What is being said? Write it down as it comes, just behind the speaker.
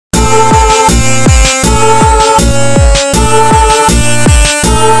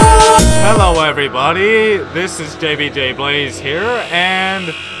everybody, this is JBJblaze here,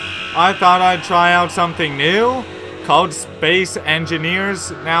 and I thought I'd try out something new called Space Engineers.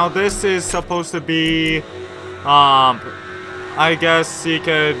 Now this is supposed to be, I guess you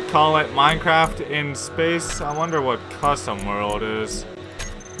could call it Minecraft in space. I wonder what custom world is.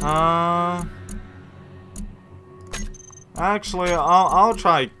 Actually, I'll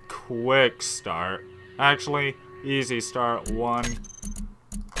try quick start. Actually, easy start 1.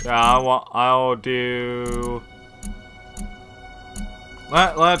 Yeah, I'll do...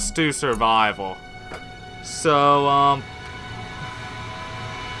 Let's do survival. So,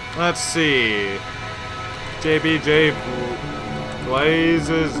 let's see.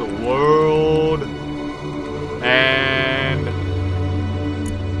 JBJblaze's world. And...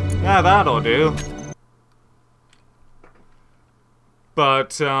 yeah, that'll do.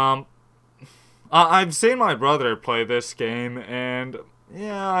 But, I've seen my brother play this game, and...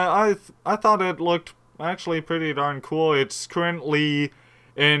 yeah, I thought it looked actually pretty darn cool. It's currently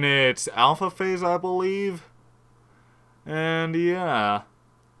in its alpha phase, I believe. And yeah.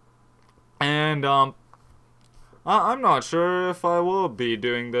 And I'm not sure if I will be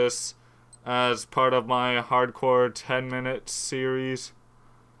doing this as part of my hardcore 10-minute series.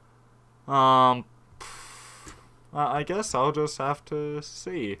 I guess I'll just have to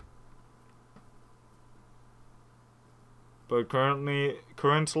see. But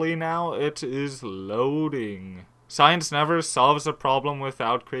currently now, it is loading. Science never solves a problem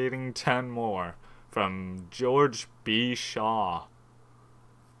without creating 10 more. From George B. Shaw.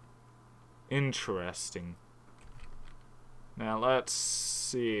 Interesting. Now let's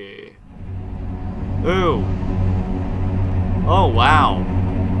see. Ooh. Oh, wow.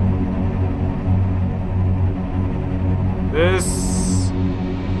 This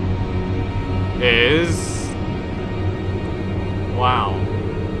is... wow.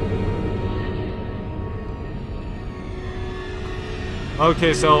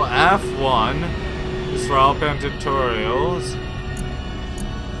 Okay, so F1 is for open tutorials.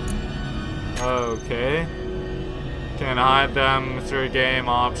 Okay. Can hide them through game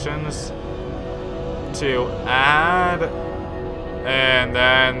options. To add. And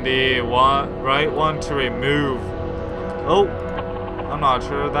then the right one to remove. Oh, I'm not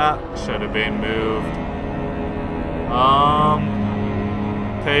sure that should have been moved.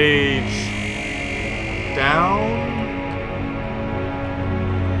 Page down.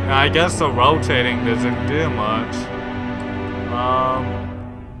 I guess the rotating doesn't do much.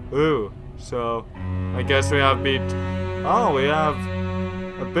 Ooh, so I guess we have we have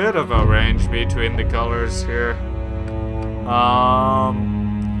a bit of a range between the colors here.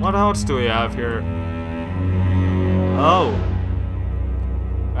 What else do we have here? Oh,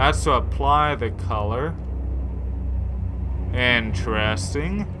 that's to apply the color.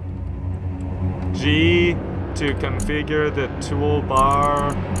 Interesting. G to configure the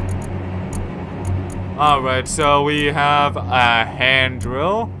toolbar. Alright, so we have a hand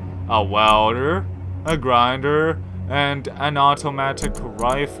drill, a welder, a grinder, and an automatic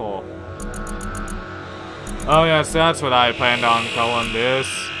rifle. Oh yes, that's what I planned on calling this.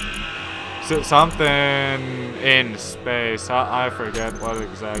 So something in space. I forget what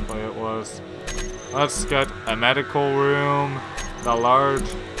exactly it was. Let's get a medical room, the large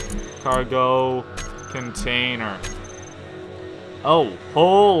cargo container. Oh,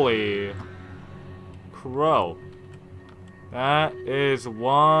 holy crow. That is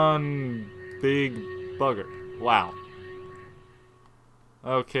one big bugger. Wow.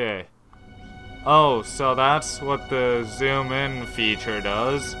 Okay. Oh, so that's what the zoom in feature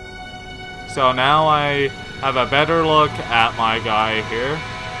does. So now I have a better look at my guy here.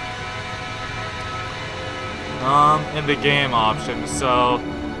 In the game options, so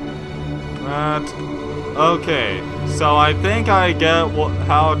that, okay, so I think I get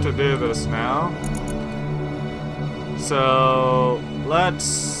how to do this now. So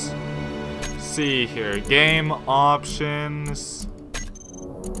let's see here, game options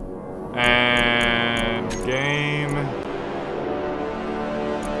and game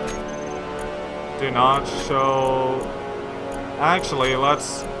do not show. Actually,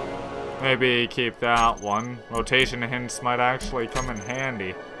 let's maybe keep that one. Rotation hints might actually come in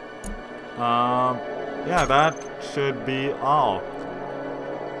handy. Yeah, that should be all.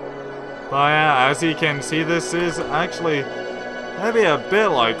 But yeah, as you can see, this is actually maybe a bit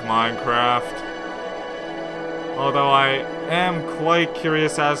like Minecraft. Although I am quite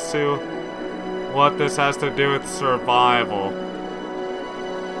curious as to what this has to do with survival.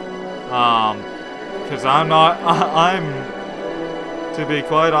 Because to be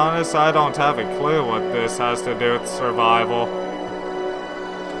quite honest, I don't have a clue what this has to do with survival.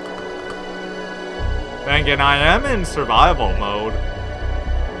 Again, I am in survival mode.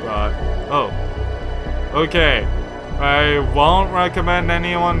 But, oh. Okay. I won't recommend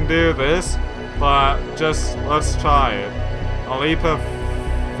anyone do this, but just let's try it. A leap of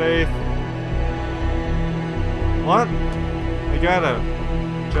faith. What? I got a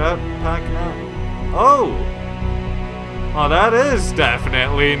jetpack now. Oh! Oh, that is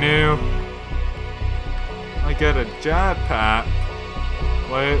definitely new. I get a jetpack.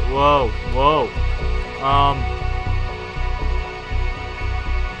 Wait, whoa, whoa.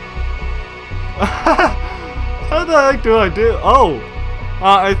 How the heck do I do? Oh!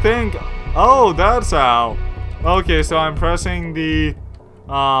 I think... Oh, that's how. Okay, so I'm pressing the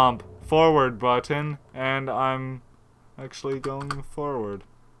forward button, and I'm actually going forward.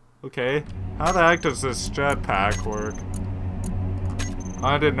 Okay, how the heck does this jetpack work?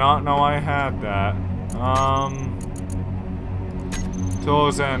 I did not know I had that.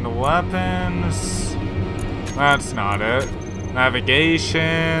 Tools and weapons. That's not it.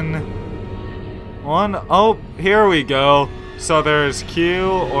 Navigation. Oh, here we go. So there's Q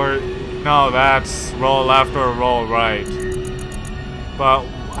or... No, that's roll left or roll right. But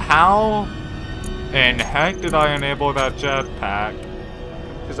how in heck did I enable that jetpack?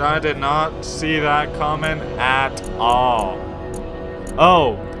 Because I did not see that coming at all.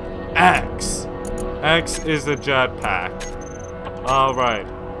 Oh, X. X is the jetpack. Alright.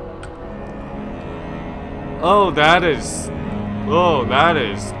 Oh, that is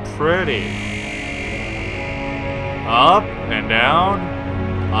pretty. Up and down.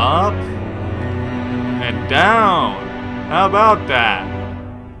 Up and down. How about that?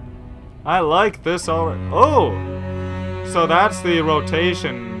 I like this already. Oh! So that's the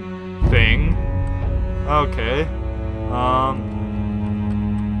rotation thing. Okay.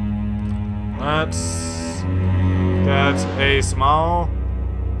 Let's get a small...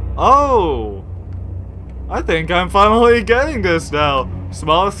 Oh! I think I'm finally getting this now.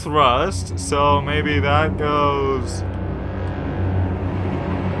 Small thrust, so maybe that goes...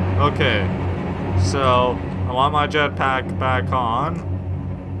 Okay. So, I want my jetpack back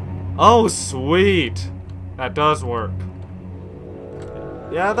on. Oh, sweet! That does work.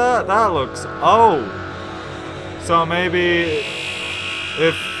 Yeah, that looks... Oh! So maybe...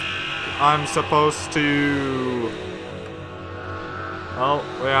 If I'm supposed to... Oh,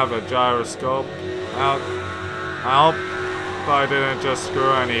 we have a gyroscope. I hope I didn't just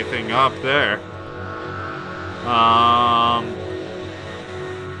screw anything up there.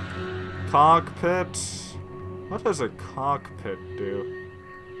 Cockpit? What does a cockpit do?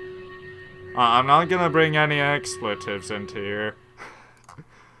 I'm not gonna bring any expletives into here.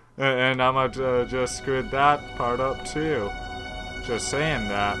 And I'm gonna just screw that part up too. Just saying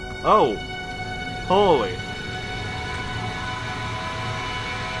that. Oh! Holy.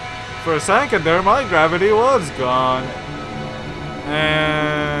 For a second there, my gravity was gone.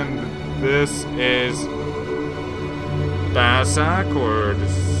 And this is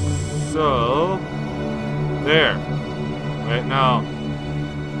backwards. So, there. Wait, no.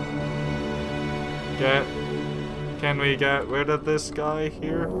 Can we get rid of this guy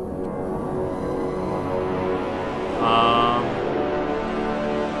here?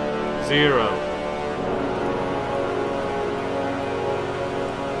 0.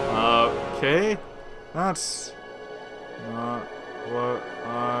 Okay, that's not what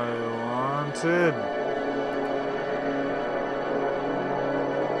I wanted.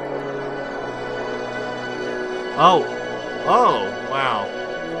 Oh, wow.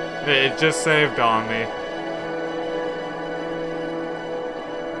 It just saved on me.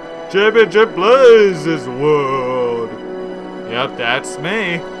 JBJblaze's world. Yep, that's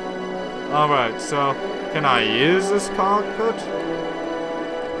me. Alright, so can I use this cockpit?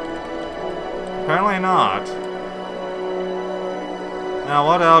 Apparently not. Now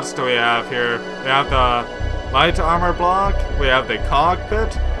what else do we have here? We have the light armor block, we have the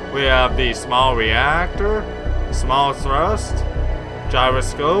cockpit, we have the small reactor, small thrust,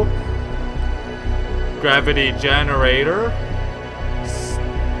 gyroscope, gravity generator,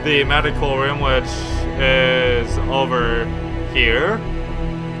 the medical room, which is over here.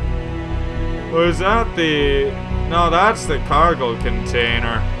 Or is that the... No, that's the cargo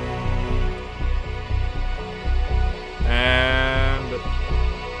container. And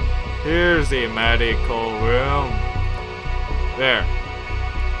here's the medical room. There.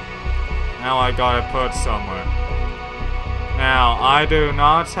 Now I gotta put somewhere. Now, I do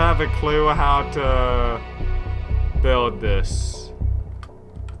not have a clue how to build this.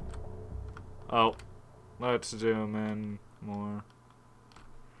 Oh, let's zoom in more.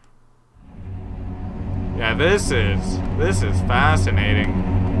 Yeah, this is fascinating.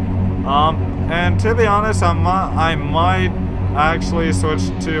 And to be honest, I might actually switch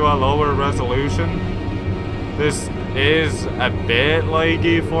to a lower resolution. This is a bit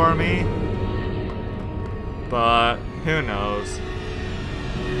laggy for me, but who knows.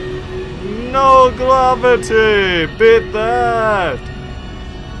 No gravity! Beat that!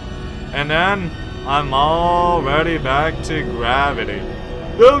 And then I'm already back to gravity.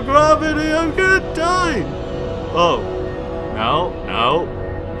 No gravity! I'm gonna die! Oh. No, no.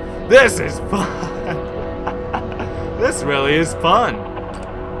 This is fun! This really is fun.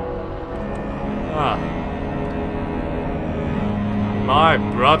 My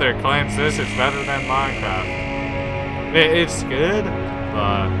brother claims this is better than Minecraft. It's good,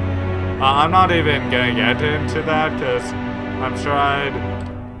 but I'm not even gonna get into that because I'm sure I'd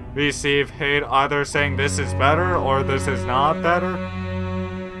receive hate either saying this is better or this is not better.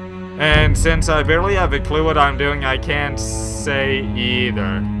 And since I barely have a clue what I'm doing, I can't say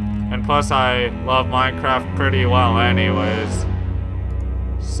either. And plus I love Minecraft pretty well anyways.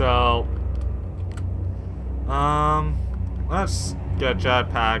 So let's get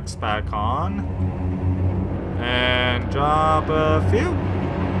jetpacks back on and drop a few.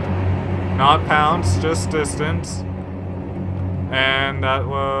 Not pounds, just distance. And that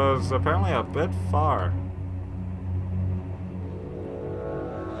was apparently a bit far.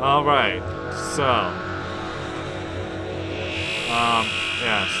 Alright, so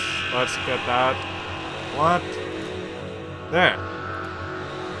yes, let's get that. What? There.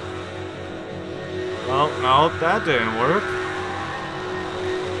 Well, no, that didn't work.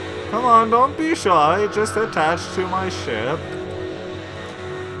 Come on, don't be shy, just attach to my ship.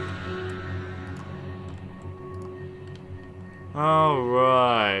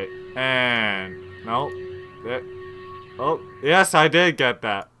 Alright, and nope. Oh, yes, I did get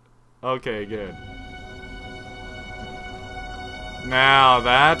that. Okay, good. Now,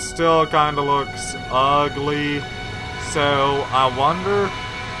 that still kind of looks ugly, so I wonder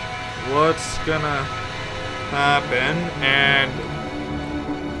what's gonna happen, and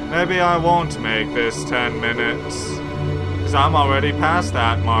maybe I won't make this 10 minutes, because I'm already past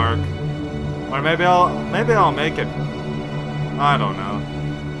that mark. Or maybe I'll make it. I don't know.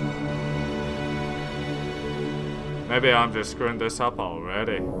 Maybe I'm just screwing this up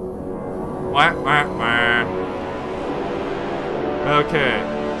already. Wah, wah, wah. Okay,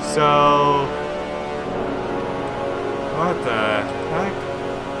 so what the heck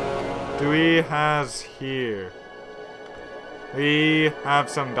do we have here? We have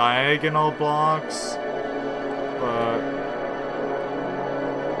some diagonal blocks, but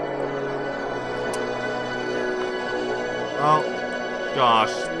oh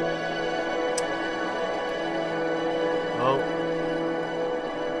gosh. Oh.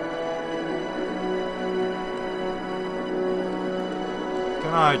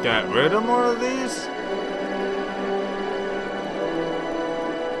 Can I get rid of more of these?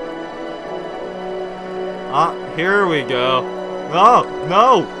 Ah, here we go. Oh,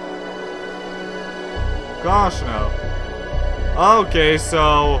 no! Gosh, no. Okay,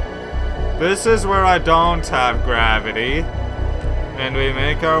 so this is where I don't have gravity. And we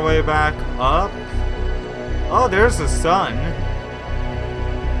make our way back up. Oh, there's the sun.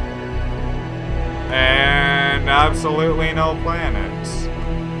 And absolutely no planets.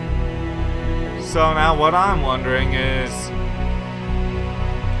 So now what I'm wondering is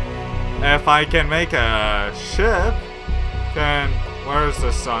if I can make a ship, then where's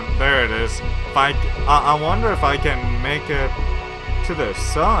the sun? There it is. If I wonder if I can make it to the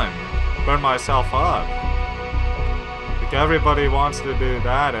sun, burn myself up. Like everybody wants to do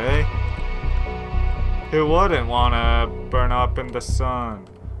that, eh? Who wouldn't want to burn up in the sun?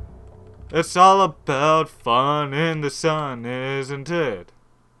 It's all about fun in the sun, isn't it?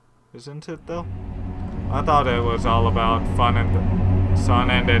 Isn't it though? I thought it was all about fun in the sun,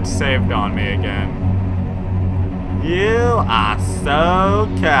 and it saved on me again. You are so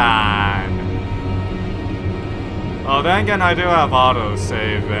kind. Oh, then again, I do have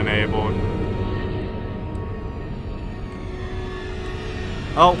autosave enabled.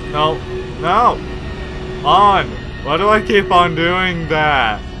 Oh, no. No! On! Why do I keep on doing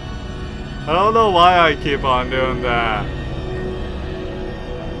that? I don't know why I keep on doing that.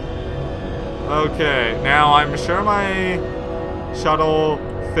 Okay, now I'm sure my shuttle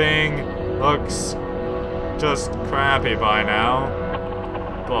thing looks just crappy by now.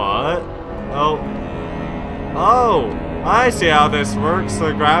 But, oh, I see how this works.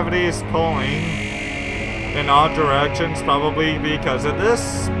 The gravity is pulling in odd directions, probably because of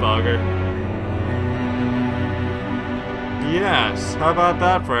this bugger. Yes, how about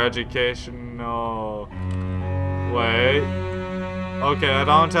that for education? No. Wait. Okay, I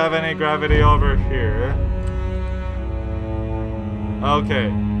don't have any gravity over here. Okay,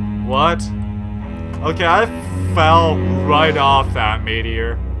 what? Okay, I fell right off that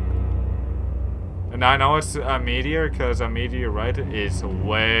meteor. And I know it's a meteor because a meteorite is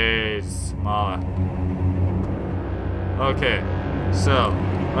way smaller. Okay, so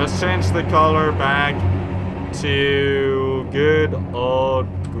let's change the color back to good old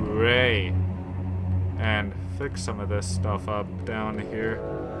gray. And fix some of this stuff up down here.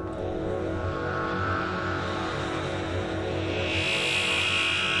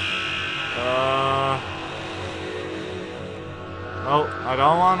 Oh, I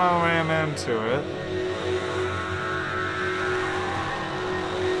don't want to ram into it.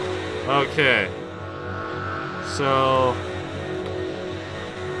 Okay. So...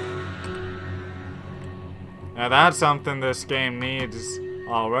 now that's something this game needs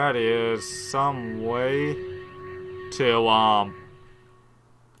already, is some way to,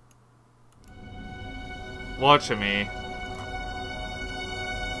 watch me.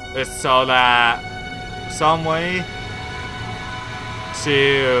 It's so that some way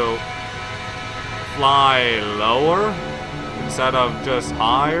to fly lower instead of just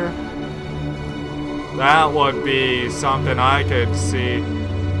higher. That would be something I could see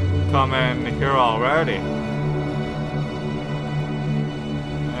coming here already.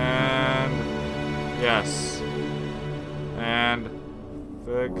 And yes. And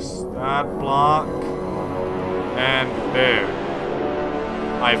fix that block. And there.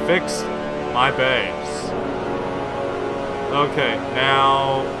 I fixed my base. Okay,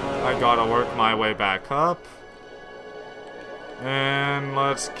 now I gotta work my way back up. And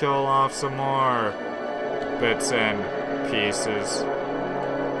let's kill off some more bits and pieces.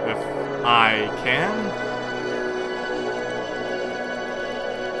 If I can.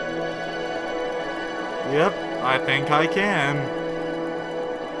 Yep, I think I can.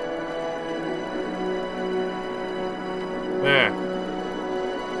 There.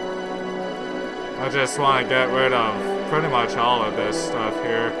 I just want to get rid of pretty much all of this stuff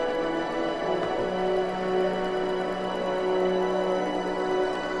here.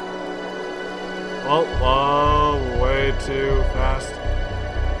 Oh, whoa, way too fast.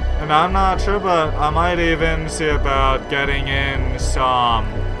 And I'm not sure, but I might even see about getting in some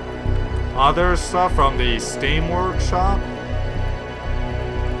other stuff from the Steam Workshop.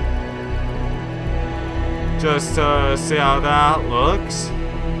 Just to see how that looks.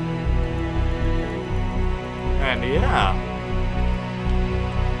 And yeah.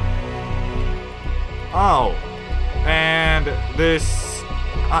 Oh, and this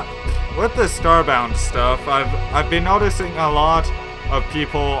with the Starbound stuff, I've been noticing a lot of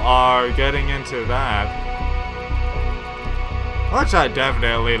people are getting into that, which I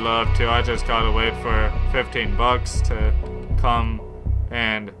definitely love to. I just gotta wait for 15 bucks to come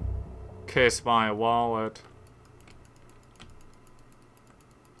and kiss my wallet.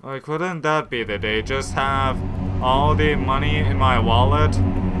 Like, wouldn't that be the day? Just have all the money in my wallet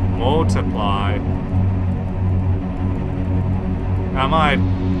multiply. I might,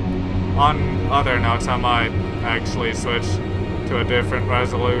 on other notes, I might actually switch to a different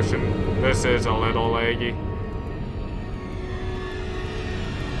resolution. This is a little laggy.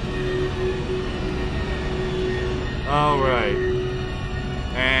 Alright.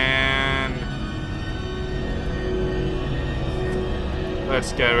 And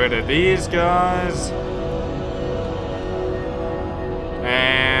let's get rid of these guys.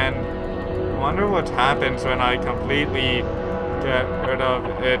 And I wonder what happens when I completely get rid of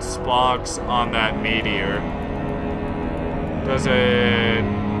its blocks on that meteor. Does it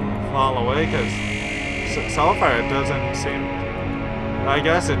fall away? Because so far it doesn't seem... I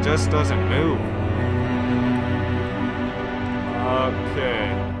guess it just doesn't move.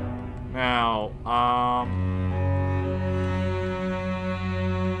 Okay. Now,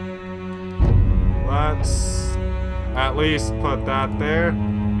 let's at least put that there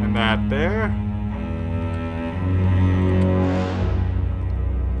and that there.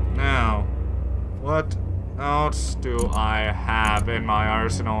 Now, what else do I have in my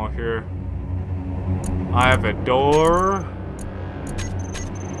arsenal here? I have a door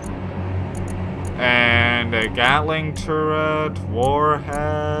and a Gatling turret,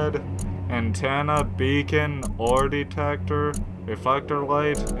 warhead, antenna, beacon, ore detector, reflector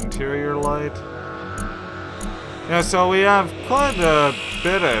light, interior light. Yeah, so we have quite a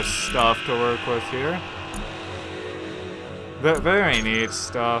bit of stuff to work with here. Very neat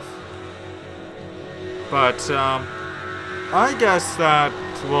stuff. But, I guess that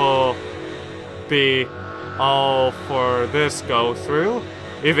will be all for this go through.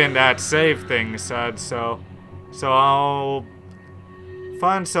 Even that save thing said so. So I'll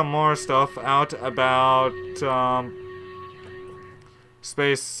find some more stuff out about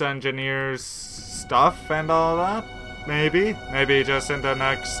space engineers stuff and all that. Maybe just in the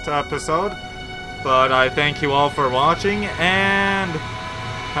next episode. But I thank you all for watching, and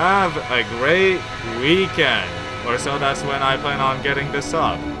have a great weekend. Or so that's when I plan on getting this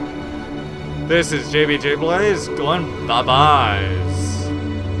up. This is JBJblaze going bye-byes.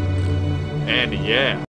 And yeah.